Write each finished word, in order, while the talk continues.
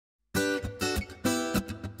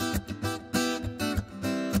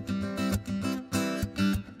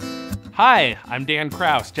Hi, I'm Dan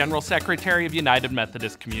Kraus, General Secretary of United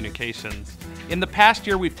Methodist Communications. In the past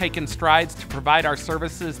year, we've taken strides to provide our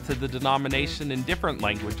services to the denomination in different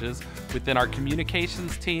languages within our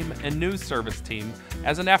communications team and news service team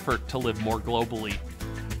as an effort to live more globally.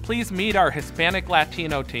 Please meet our Hispanic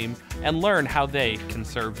Latino team and learn how they can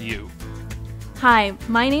serve you. Hi,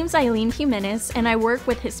 my name's Eileen Jimenez, and I work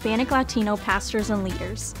with Hispanic Latino pastors and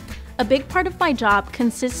leaders. A big part of my job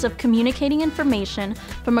consists of communicating information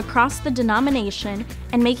from across the denomination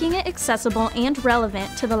and making it accessible and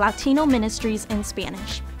relevant to the Latino ministries in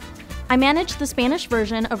Spanish. I manage the Spanish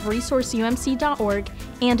version of resourceumc.org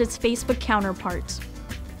and its Facebook counterpart.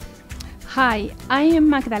 Hi, I am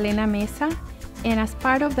Magdalena Mesa, and as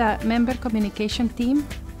part of the member communication team,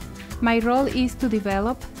 my role is to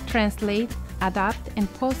develop, translate, adapt,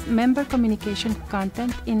 and post member communication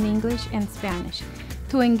content in English and Spanish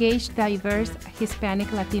to engage diverse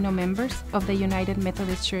Hispanic Latino members of the United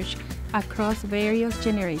Methodist Church across various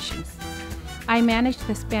generations. I manage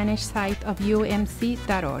the Spanish site of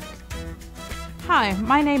UMC.org. Hi,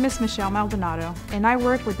 my name is Michelle Maldonado, and I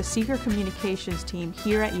work with the Seeker Communications team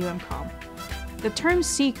here at UMCom. The term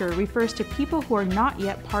seeker refers to people who are not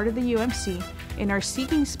yet part of the UMC and are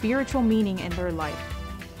seeking spiritual meaning in their life.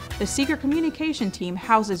 The Seeker Communication team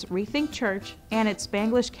houses Rethink Church and its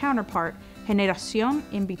Spanglish counterpart, Generación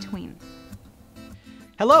in Between.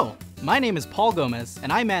 Hello, my name is Paul Gomez,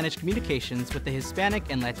 and I manage communications with the Hispanic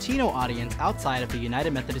and Latino audience outside of the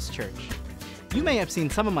United Methodist Church. You may have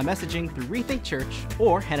seen some of my messaging through Rethink Church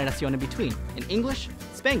or Generación in Between in English,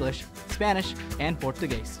 Spanglish, Spanish, and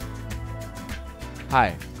Portuguese.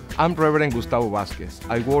 Hi, I'm Reverend Gustavo Vasquez.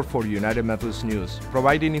 I work for United Methodist News,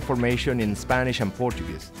 providing information in Spanish and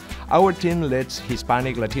Portuguese. Our team lets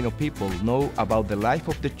Hispanic Latino people know about the life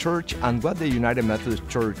of the church and what the United Methodist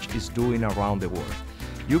Church is doing around the world.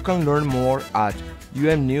 You can learn more at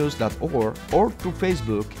umnews.org or through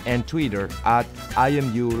Facebook and Twitter at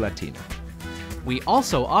IMULatino. We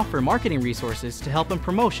also offer marketing resources to help in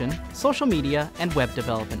promotion, social media, and web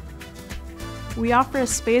development. We offer a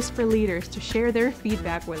space for leaders to share their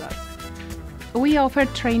feedback with us. We offer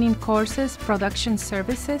training courses, production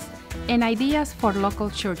services, and ideas for local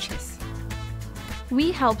churches.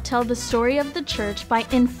 We help tell the story of the church by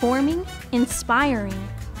informing, inspiring,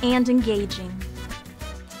 and engaging.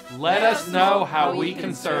 Let us know how we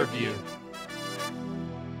can serve you.